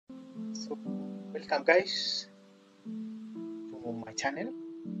So welcome guys to my channel.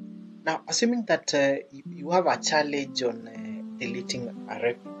 Now, assuming that you have a challenge on deleting a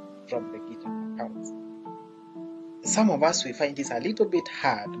repo from the GitHub account, some of us we find this a little bit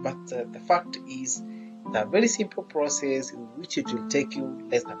hard, but the fact is it's a very simple process in which it will take you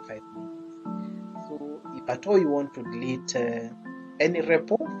less than 5 minutes. So if at all you want to delete any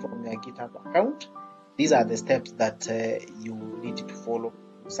repo from your GitHub account, these are the steps that you need to follow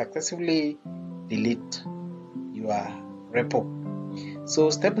to successfully delete your repo. So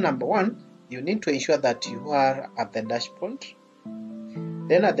step number 1, you need to ensure that you are at the dashboard.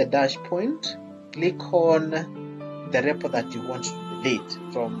 Then at the dashboard, click on the repo that you want to delete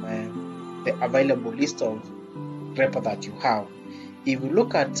from the available list of repo that you have. If you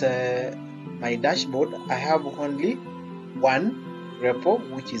look at my dashboard, I have only one repo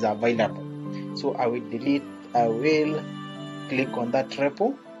which is available. So I will click on that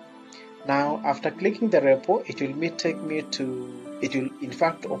repo. Now after clicking the repo, it will in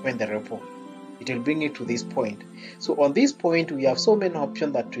fact open the repo. It will bring you to this point. So on this point, we have so many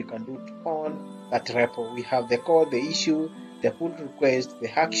options that we can do on that repo. We have the code, the issue, the pull request,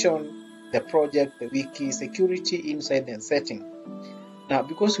 the action, the project, the wiki, security, insight, and setting. Now,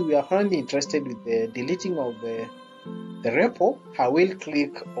 because we are only interested with the deleting of the repo, I will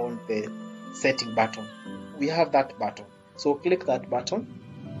click on the setting button. We have that button. So click that button.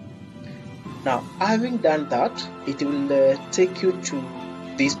 Now, having done that, it will take you to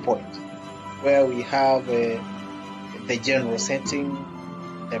this point where we have the general setting,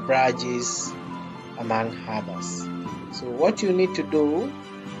 the badges, among others. So what you need to do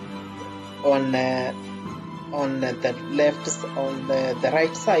on the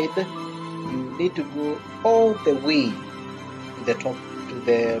right side, you need to go all the way to the top, to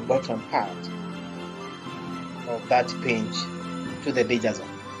the bottom part of that page, to the danger zone.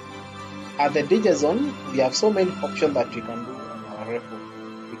 At the danger zone, we have so many options that we can do on our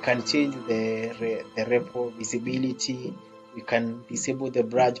repo. We can change the repo visibility. We can disable the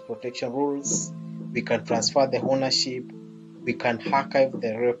badge protection rules. We can transfer the ownership. We can archive the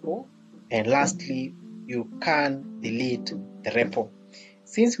repo. And lastly, you can delete the repo.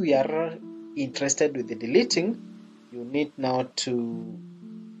 Since we are interested with the deleting, you need now to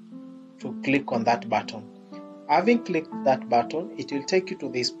click on that button. Having clicked that button, it will take you to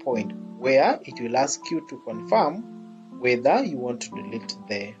this point where it will ask you to confirm whether you want to delete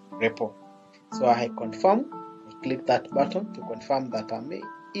the repo. So I confirm, I click that button to confirm that I'm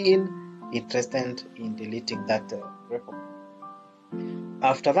interested in deleting that repo.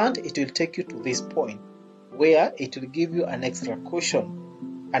 After that, it will take you to this point where it will give you an extra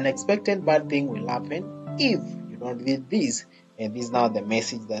caution. An expected bad thing will happen if you don't delete this. And this is now the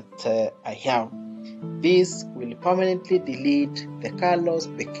message that I have. This will permanently delete the Carlos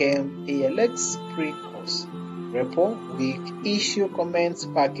became ALX pre-course repo with issue comments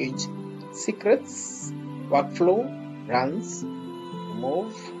package secrets, workflow, runs,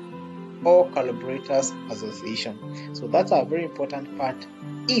 remove, or collaborators association. So that's a very important part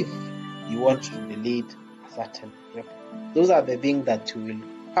if you want to delete a certain repo. Those are the things that you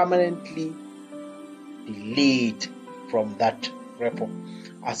will permanently delete from that repo.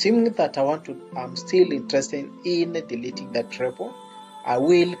 Assuming that I'm still interested in deleting that repo, I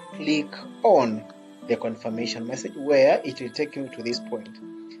will click on the confirmation message where it will take me to this point.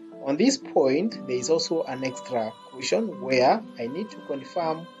 On this point, there is also an extra question where I need to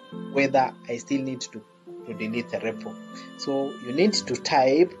confirm whether I still need to delete the repo. So you need to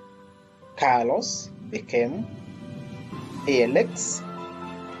type Carlos became ALX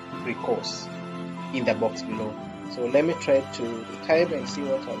pre-course in the box below. So let me try to type and see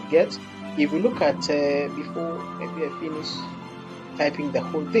what I'll get. If you look at before maybe I finish typing the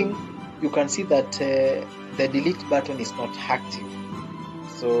whole thing, you can see that the delete button is not active.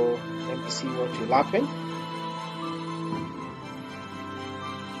 So let me see what will happen.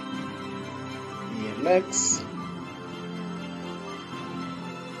 ELX.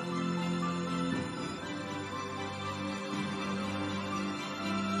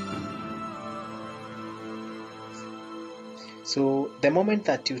 So the moment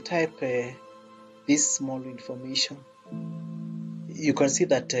that you type this small information, you can see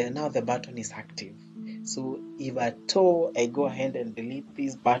that now the button is active. So if at all I go ahead and delete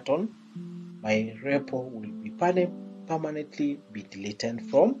this button, my repo will be permanently be deleted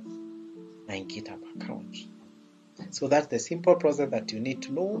from my GitHub account. So that's the simple process that you need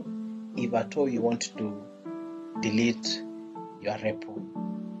to know if at all you want to delete your repo.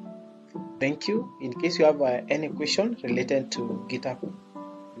 Thank you. In case you have any question related to GitHub,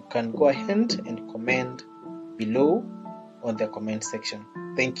 you can go ahead and comment below on the comment section.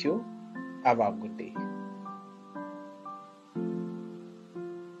 Thank you. Have a good day.